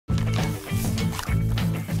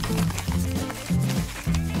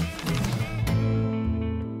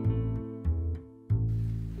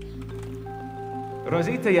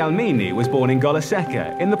Rosita Missoni was born in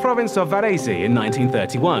Golosecca in the province of Varese in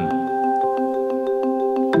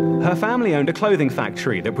 1931. Her family owned a clothing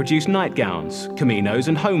factory that produced nightgowns, kimonos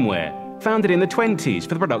and homeware, founded in the 20s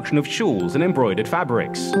for the production of shawls and embroidered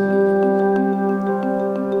fabrics.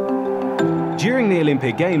 During the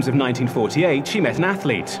Olympic Games of 1948, she met an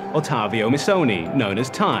athlete, Ottavio Missoni, known as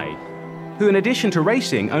Tai, who in addition to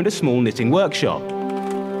racing owned a small knitting workshop.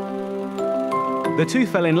 The two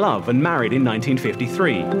fell in love and married in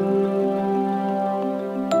 1953.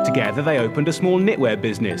 Together they opened a small knitwear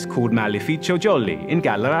business called Maleficio Jolly in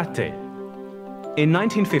Gallarate. In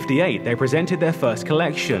 1958 they presented their first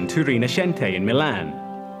collection to Rinascente in Milan.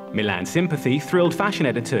 Milan Sympathy thrilled fashion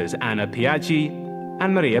editors Anna Piaggi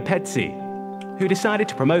and Maria Pezzi, who decided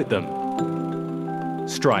to promote them.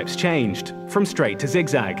 Stripes changed, from straight to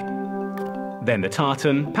zigzag. Then the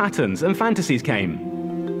tartan, patterns and fantasies came.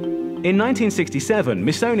 In 1967,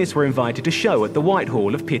 Missonis were invited to show at the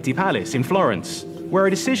Whitehall of Pitti Palace in Florence, where a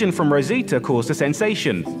decision from Rosita caused a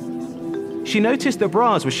sensation. She noticed that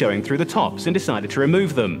bras were showing through the tops and decided to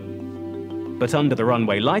remove them. But under the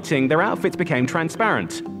runway lighting, their outfits became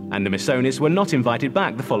transparent, and the Missonis were not invited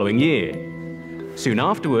back the following year. Soon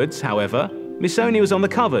afterwards, however, Missoni was on the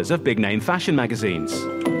covers of big-name fashion magazines.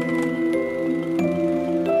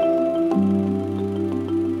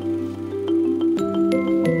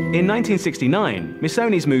 In 1969,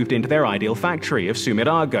 Missonis moved into their ideal factory of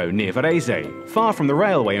Sumirago near Varese, far from the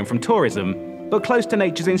railway and from tourism, but close to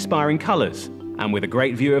nature's inspiring colours, and with a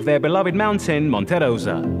great view of their beloved mountain, Monte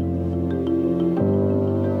Rosa.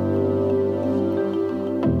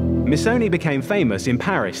 Missoni became famous in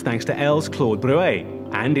Paris thanks to Elle's Claude Bruet,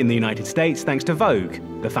 and in the United States thanks to Vogue,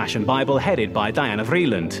 the fashion bible headed by Diana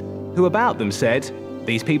Vreeland, who about them said,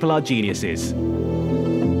 "These people are geniuses."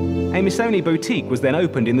 A Missoni boutique was then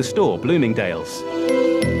opened in the store, Bloomingdale's.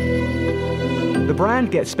 The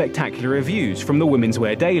brand gets spectacular reviews from the Women's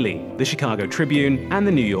Wear Daily, the Chicago Tribune, and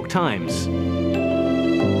the New York Times. In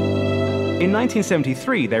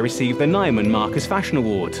 1973, they received the Neiman Marcus Fashion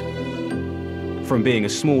Award. From being a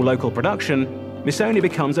small local production, Missoni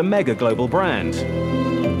becomes a mega global brand.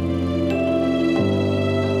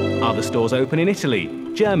 Other stores open in Italy,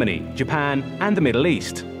 Germany, Japan, and the Middle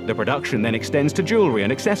East. The production then extends to jewelry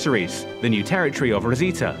and accessories, the new territory of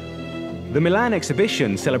Rosita. The Milan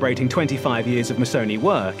exhibition, celebrating 25 years of Missoni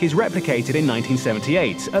work, is replicated in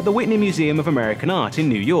 1978 at the Whitney Museum of American Art in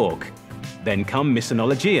New York. Then come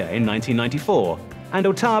Missonologia in 1994, and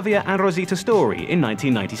Ottavia and Rosita Story in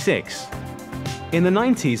 1996. In the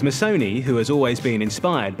 90s, Missoni, who has always been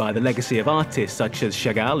inspired by the legacy of artists such as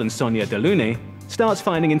Chagall and Sonia Delaunay, starts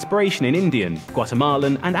finding inspiration in Indian,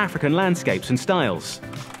 Guatemalan, and African landscapes and styles.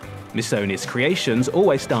 Missoni's creations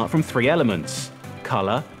always start from three elements: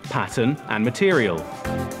 color, pattern, and material.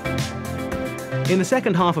 In the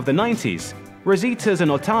second half of the 90s, Rosita's and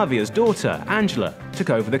Ottavio's daughter, Angela, took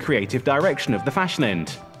over the creative direction of the fashion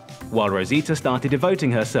end, while Rosita started devoting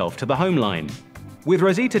herself to the home line. With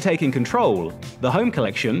Rosita taking control, the home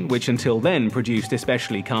collection, which until then produced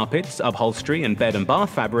especially carpets, upholstery, and bed and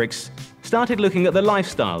bath fabrics, started looking at the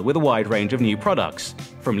lifestyle with a wide range of new products,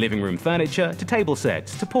 from living room furniture to table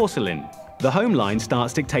sets to porcelain. The home line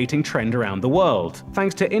starts dictating trend around the world,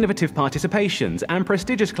 thanks to innovative participations and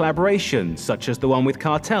prestigious collaborations such as the one with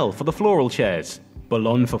Cartel for the floral chairs,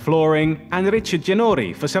 Boulogne for flooring, and Richard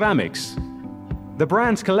Ginori for ceramics. The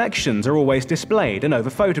brand's collections are always displayed and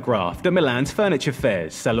over-photographed at Milan's furniture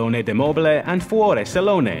fairs, Salone del Mobile and Fuori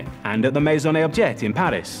Salone, and at the Maison et Objet in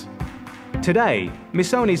Paris. Today,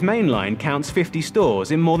 Missoni's main line counts 50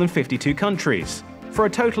 stores in more than 52 countries, for a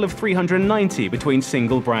total of 390 between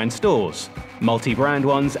single-brand stores, multi-brand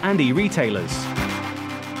ones and e-retailers.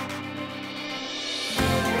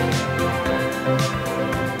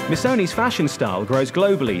 Missoni's fashion style grows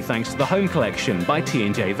globally thanks to the home collection by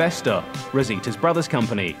T&J Vesta, Rosita's brother's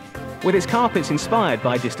company, with its carpets inspired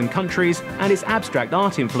by distant countries and its abstract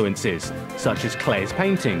art influences, such as Klee's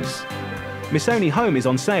paintings. Missoni Home is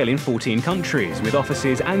on sale in 14 countries, with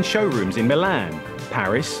offices and showrooms in Milan,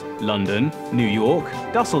 Paris, London, New York,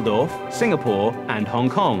 Dusseldorf, Singapore, and Hong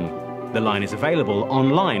Kong. The line is available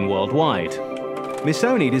online worldwide.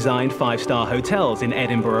 Missoni designed 5-star hotels in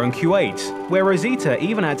Edinburgh and Kuwait, where Rosita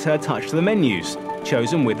even adds her touch to the menus,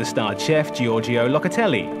 chosen with the starred chef Giorgio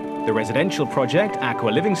Locatelli. The residential project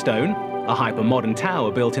Aqua Livingstone, a hyper-modern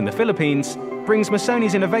tower built in the Philippines, brings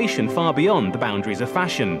Missoni's innovation far beyond the boundaries of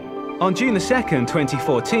fashion. On June 2,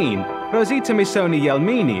 2014, Rosita Missoni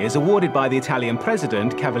Missoni is awarded by the Italian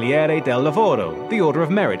President Cavaliere del Lavoro, the Order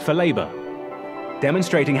of Merit for Labour.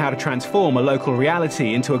 Demonstrating how to transform a local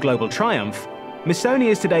reality into a global triumph, Missoni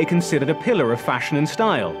is today considered a pillar of fashion and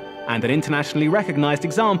style, and an internationally recognized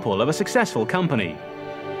example of a successful company.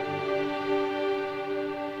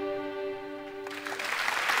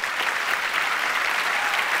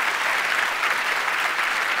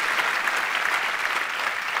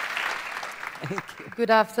 Good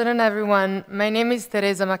afternoon, everyone. My name is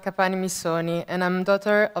Rosita Missoni, and I'm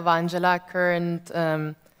daughter of Angela, current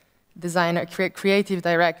designer, creative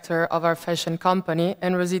director of our fashion company,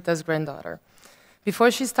 and Rosita's granddaughter.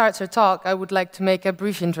 Before she starts her talk, I would like to make a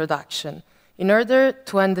brief introduction. In order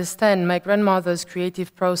to understand my grandmother's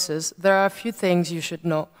creative process, there are a few things you should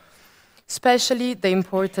know, especially the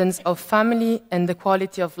importance of family and the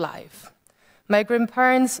quality of life. My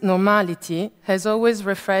grandparents' normality was always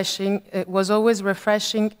refreshing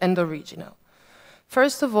and original.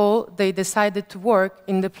 First of all, they decided to work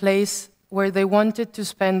in the place where they wanted to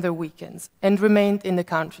spend their weekends and remained in the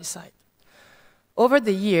countryside. Over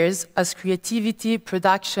the years, as creativity,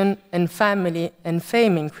 production, and family and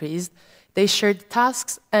fame increased, they shared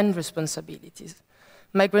tasks and responsibilities.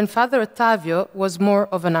 My grandfather Ottavio was more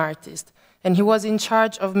of an artist, and he was in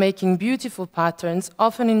charge of making beautiful patterns,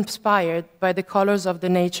 often inspired by the colors of the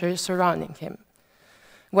nature surrounding him.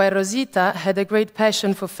 While Rosita had a great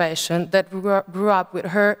passion for fashion that grew up with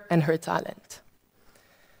her and her talent,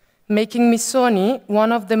 making Missoni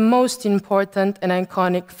one of the most important and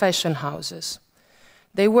iconic fashion houses.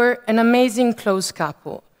 They were an amazing close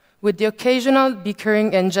couple, with the occasional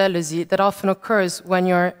bickering and jealousy that often occurs when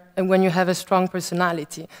you have a strong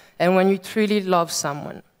personality and when you truly love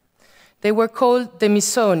someone. They were called the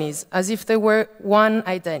Missonis, as if they were one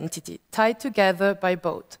identity, tied together by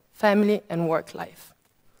both family and work life.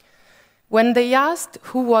 When they asked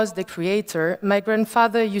who was the creator, my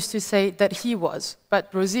grandfather used to say that he was,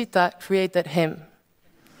 but Rosita created him.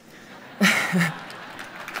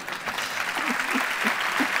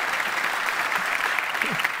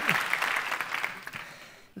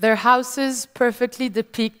 Their houses perfectly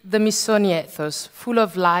depict the Missoni ethos, full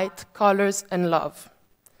of light, colors, and love.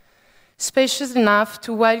 Spacious enough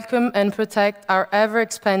to welcome and protect our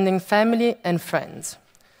ever-expanding family and friends.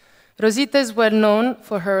 Rosita is well known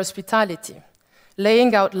for her hospitality,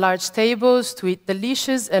 laying out large tables to eat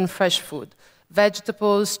delicious and fresh food,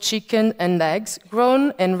 vegetables, chicken, and eggs,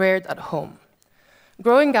 grown and reared at home.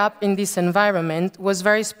 Growing up in this environment was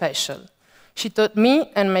very special. She taught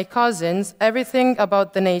me and my cousins everything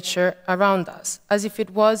about the nature around us, as if it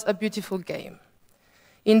was a beautiful game.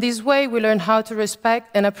 In this way, we learn how to respect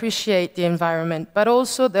and appreciate the environment, but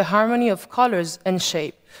also the harmony of colors and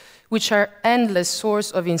shape, which are endless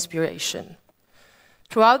source of inspiration.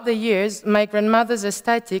 Throughout the years, my grandmother's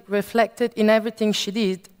aesthetic reflected in everything she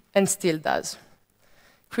did and still does,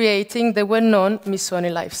 creating the well-known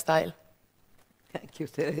Missoni lifestyle. Thank you,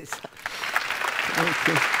 Teresa. Thank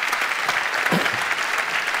you.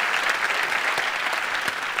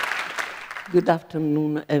 Good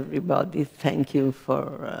afternoon, everybody. Thank you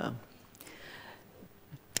for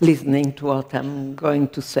listening to what I'm going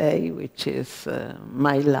to say, which is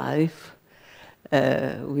my life,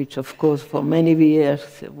 which, of course, for many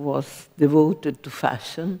years was devoted to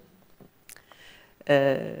fashion.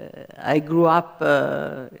 I grew up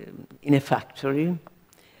in a factory,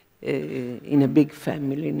 in a big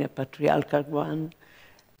family, in a patriarchal one.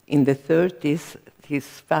 In the 30s,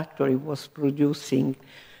 this factory was producing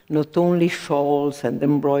not only shawls and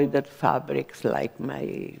embroidered fabrics like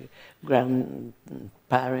my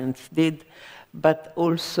grandparents did, but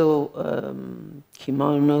also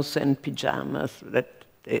kimonos and pajamas that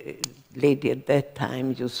a lady at that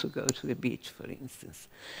time used to go to the beach, for instance.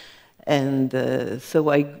 And so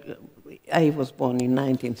I was born in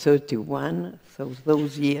 1931, so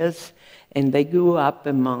those years, and I grew up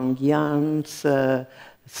among yarns,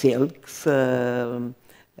 silks,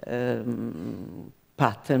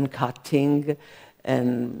 pattern cutting,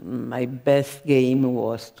 and my best game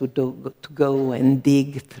was to go and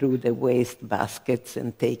dig through the waste baskets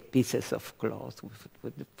and take pieces of cloth,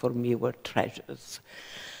 which for me were treasures.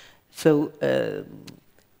 So,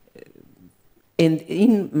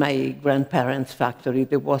 in my grandparents' factory,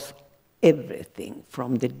 there was everything,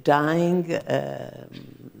 from the dyeing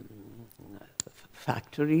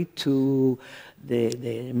factory to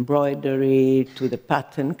the embroidery, to the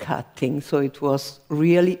pattern cutting, so it was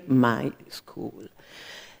really my school.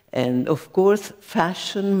 And of course,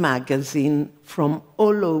 fashion magazine from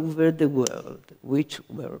all over the world, which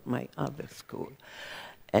were my other school.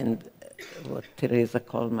 And what Teresa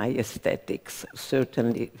called my aesthetics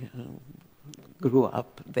certainly grew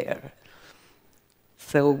up there.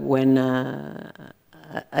 So when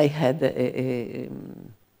I had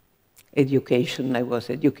education, I was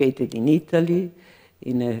educated in Italy,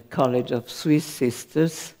 in a college of Swiss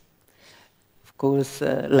sisters. Of course,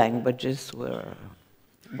 languages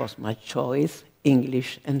was my choice,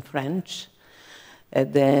 English and French.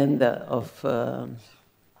 At the end of the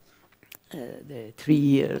 3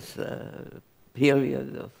 years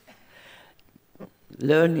period of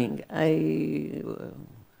learning,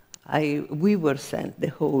 we were sent, the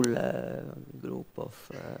whole group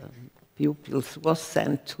of pupils was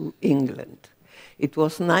sent to England. It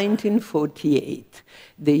was 1948,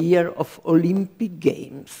 the year of Olympic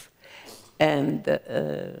Games. And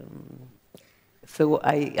so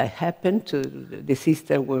I happened to, the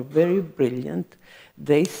sisters were very brilliant.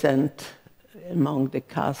 They sent among the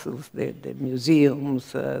castles, the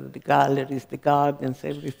museums, the galleries, the gardens,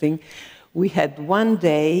 everything. We had one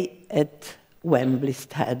day at Wembley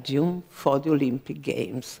Stadium for the Olympic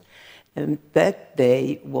Games. And that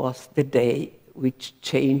day was the day which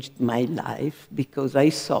changed my life, because I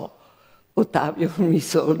saw Ottavio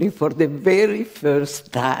Missoni for the very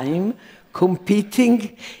first time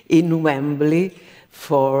competing in Wembley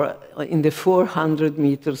in the 400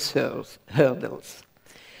 meters hurdles.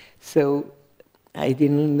 So I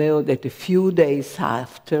didn't know that a few days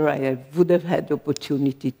after I would have had the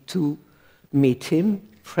opportunity to meet him.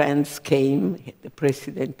 Friends came, the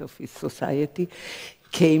president of his society,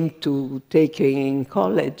 came to take him in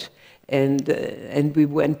college, and we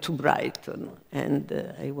went to Brighton. And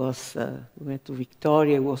we went to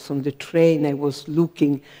Victoria, I was on the train, I was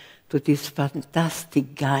looking to this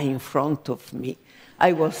fantastic guy in front of me.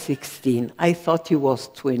 I was 16, I thought he was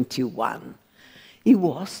 21. He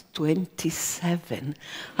was 27.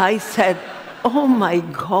 I said, oh my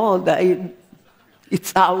God,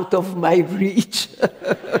 it's out of my reach.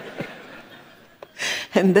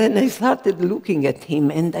 And then I started looking at him,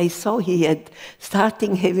 and I saw he had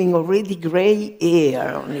starting having already gray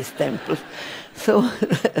hair on his temples. So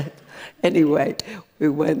anyway, we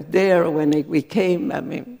went there. When we came, I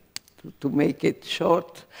mean, to make it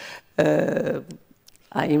short,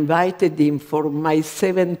 I invited him for my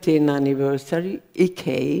 17th anniversary. He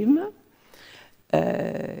came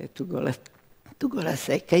to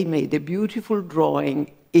Golasek. I made a beautiful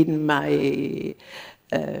drawing in my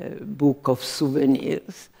book of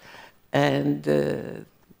souvenirs. And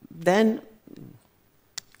then,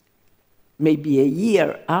 maybe a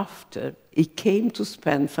year after, he came to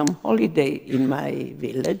spend some holiday in my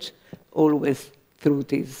village, always through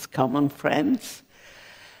these common friends.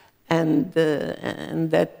 And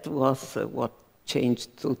that was what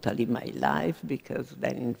changed totally my life, because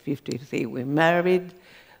then in '53 we married.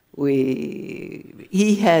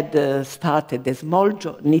 He had started a small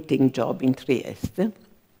knitting job in Trieste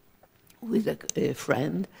with a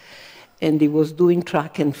friend, and he was doing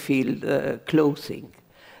track and field clothing,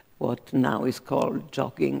 what now is called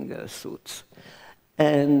jogging suits.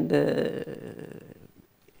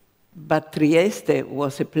 But Trieste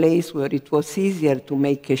was a place where it was easier to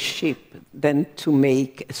make a ship than to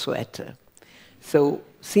make a sweater. So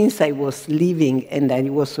since I was living and I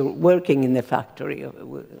was working in the factory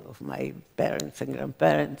of my parents and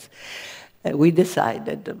grandparents, we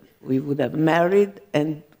decided we would have married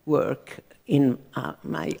and work in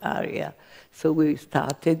my area. So we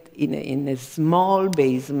started in a small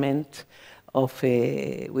basement of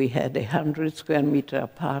we had 100 square meter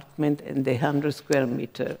apartment and 100 square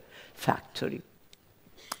meter factory.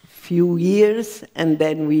 Few years, and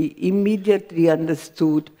then we immediately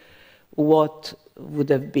understood what would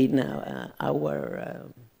have been our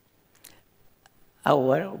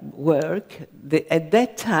work. At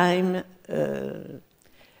that time,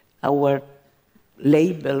 our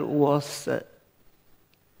label was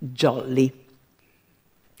Jolly,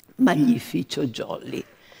 Magnificio Jolly.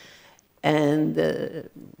 And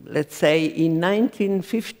let's say in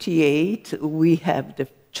 1958, we have the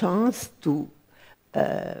chance to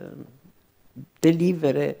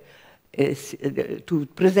deliver to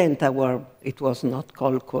present it was not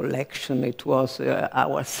called collection, it was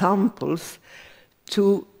our samples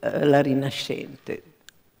to La Rinascente.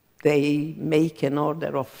 They make an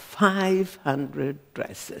order of 500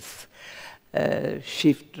 dresses,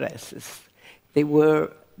 shift dresses.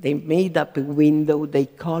 They made up a window, they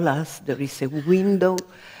call us, there is a window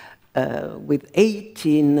with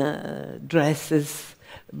 18 dresses,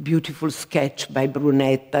 beautiful sketch by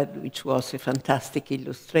Brunetta, which was a fantastic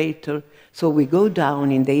illustrator. So we go down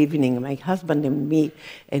in the evening, my husband and me,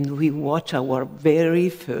 and we watch our very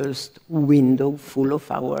first window full of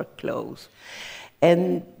our clothes.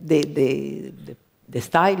 And the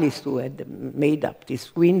stylist who had made up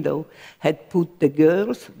this window had put the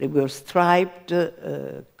girls, they were striped,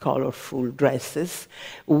 colorful dresses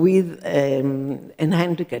with an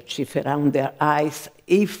handkerchief around their eyes,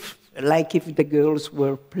 like if the girls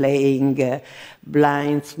were playing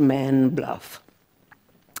blindsman bluff.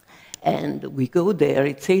 And we go there,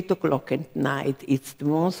 it's 8 o'clock at night, it's the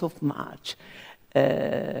month of March,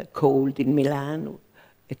 cold in Milan.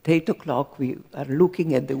 At 8 o'clock, we are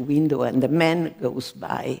looking at the window, and the man goes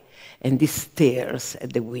by, and he stares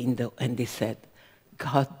at the window, and he said,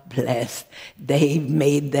 God bless, they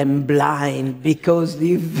made them blind, because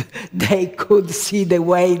if they could see the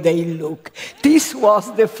way they look. This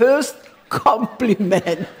was the first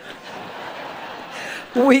compliment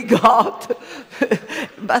we got.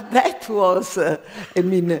 But that was, I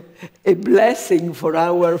mean, a blessing for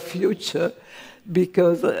our future,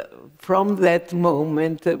 because from that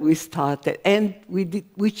moment we started, and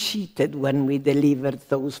we cheated when we delivered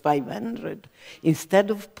those 500. Instead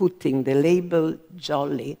of putting the label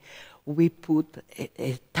Jolly, we put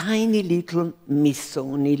a tiny little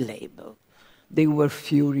Missoni label. They were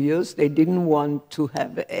furious. They didn't want to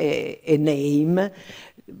have a name,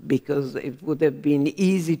 because it would have been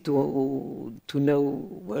easy to know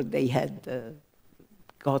where they had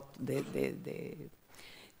got the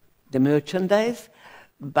merchandise.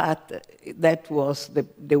 But that was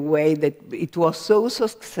the way that it was so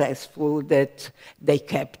successful that they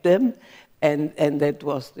kept them, and that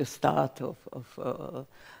was the start of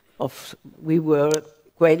we were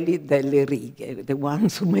quelli delle righe, the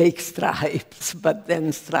ones who make stripes, but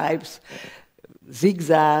then stripes,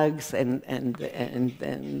 zigzags and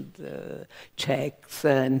checks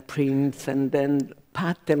and prints, and then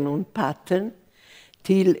pattern on pattern,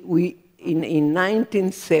 till we, in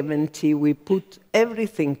 1970, we put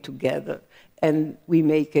everything together, and we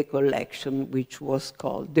make a collection which was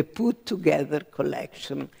called the Put Together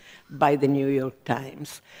Collection by the New York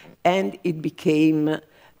Times. And it became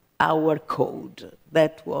our code.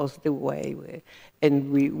 That was the way.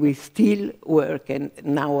 And we still work, and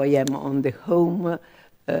now I am on the home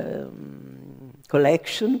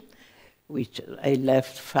collection, which I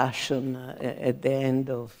left fashion at the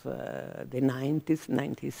end of the 90s,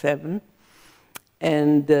 97.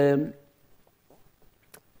 And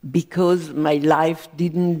because my life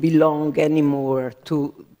didn't belong anymore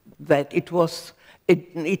to that, it was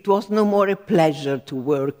no more a pleasure to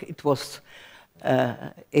work. It was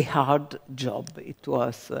a hard job. It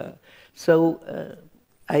was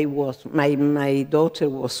my daughter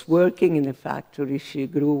was working in a factory. She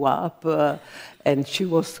grew up, and she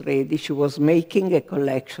was ready. She was making a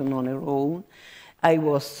collection on her own. I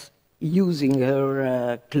was using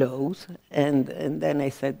her clothes, and then I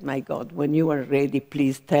said, my God, when you are ready,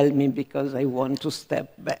 please tell me, because I want to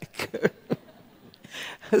step back.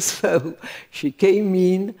 So she came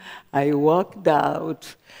in, I walked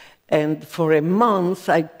out, and for a month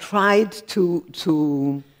I tried to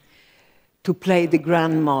play the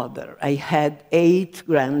grandmother. I had 8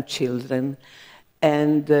 grandchildren,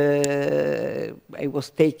 and I was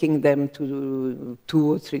taking them to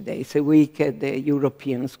 2 or 3 days a week at the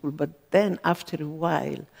European school. But then, after a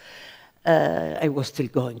while, I was still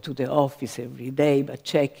going to the office every day, but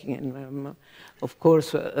checking, and of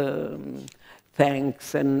course,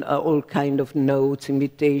 thanks and all kind of notes,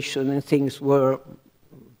 invitation, and things were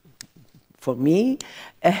for me.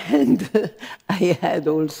 And I had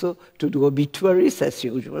also to do obituaries, as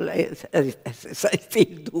usual, as I still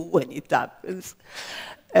do when it happens.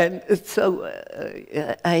 And so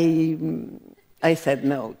I said,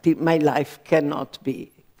 no, my life cannot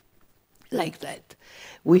be like that.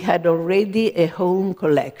 We had already a home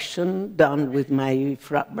collection done with my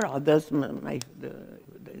brothers, the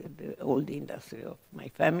old industry of my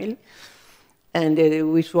family, and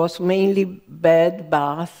which was mainly bed,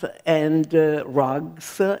 bath, and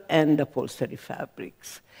rugs and upholstery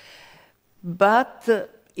fabrics. But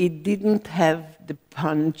it didn't have the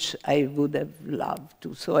punch I would have loved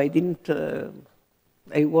to, so I didn't.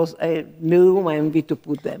 I knew envy to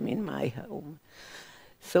put them in my home.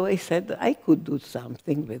 So I said I could do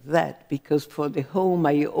something with that, because for the home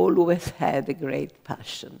I always had a great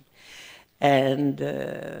passion. And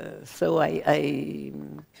so I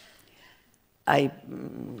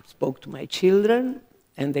spoke to my children,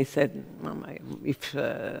 and they said, Mama,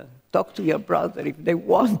 talk to your brother if they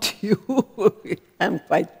want you. I'm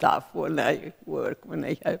quite tough when I work,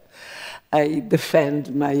 when I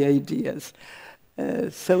defend my ideas.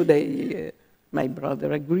 So my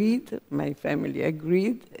brother agreed, my family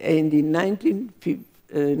agreed, and in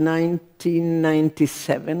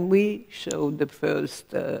 1997 we showed the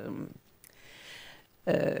first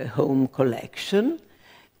home collection.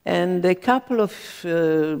 And a couple of,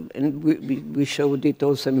 and we showed it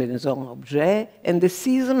also in Maison Objet, and the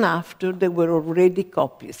season after there were already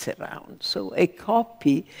copies around. So a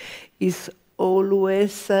copy is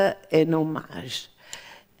always an homage.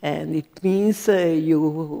 And it means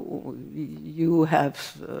you have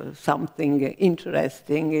something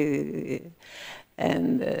interesting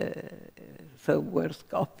and so worth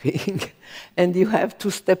copying. And you have to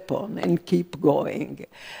step on and keep going.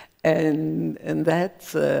 And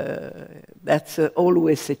that's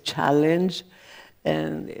always a challenge.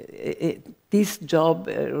 And this job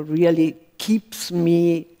really keeps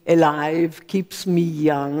me alive, keeps me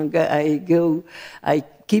young.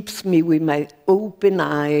 Keeps me with my open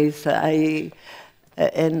eyes. And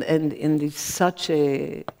it's such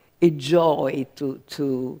a joy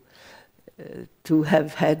to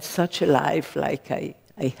have had such a life like I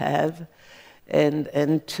have,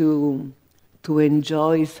 and to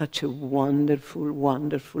enjoy such a wonderful,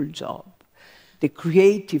 wonderful job. The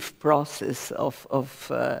creative process of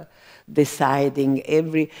deciding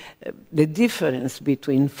the difference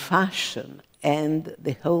between fashion and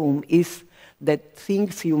the home is that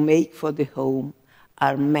things you make for the home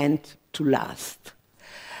are meant to last.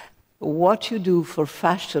 What you do for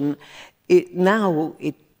fashion, now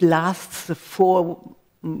it lasts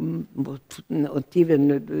not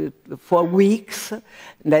even 4 weeks,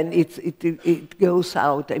 then it goes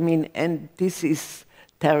out. I mean, and this is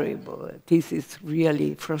terrible. This is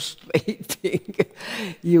really frustrating.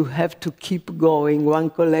 You have to keep going,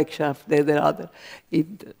 one collection after the other.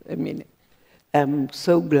 I'm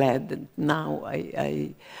so glad that now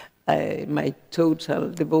my total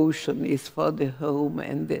devotion is for the home,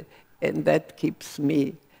 and that keeps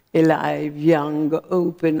me alive, young,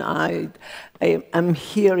 open-eyed. I'm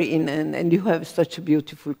here and you have such a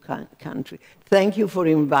beautiful country. Thank you for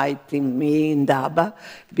inviting me in Indaba,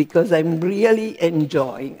 because I'm really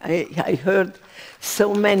enjoying. I heard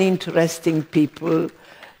so many interesting people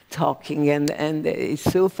talking, and it's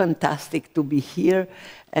so fantastic to be here.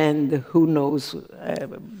 And who knows,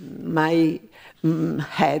 my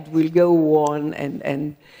head will go on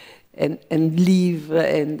and live,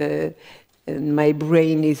 and my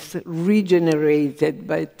brain is regenerated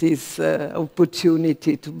by this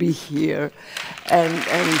opportunity to be here.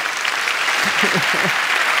 And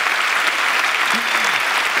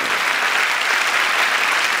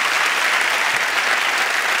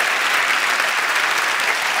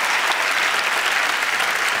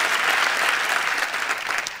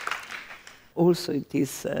also it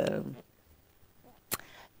is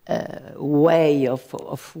way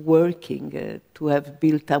of working to have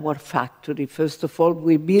built our factory. First of all,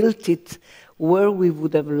 we built it where we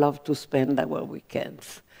would have loved to spend our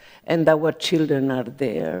weekends. And our children are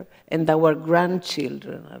there, and our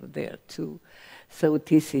grandchildren are there too. So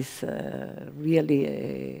this is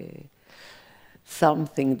really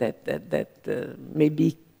something that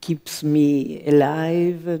maybe keeps me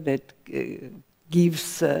alive, that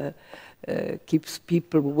keeps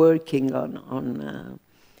people working on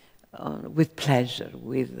with pleasure,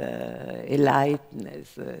 with a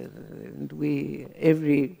lightness. And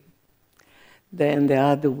every day and the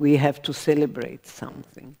other, we have to celebrate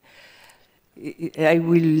something. I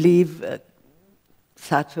will leave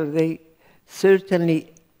Saturday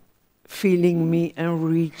certainly feeling me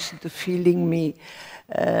enriched, feeling me,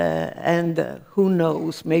 and who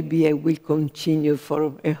knows, maybe I will continue for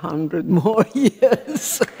 100 more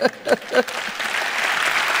years.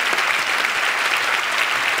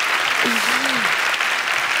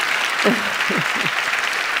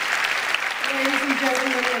 Ladies and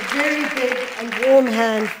gentlemen, a very big and warm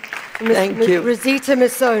hand for Thank you. Rosita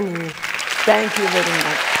Missoni. Thank you very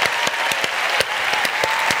much.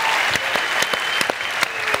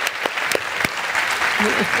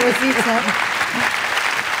 Rosita.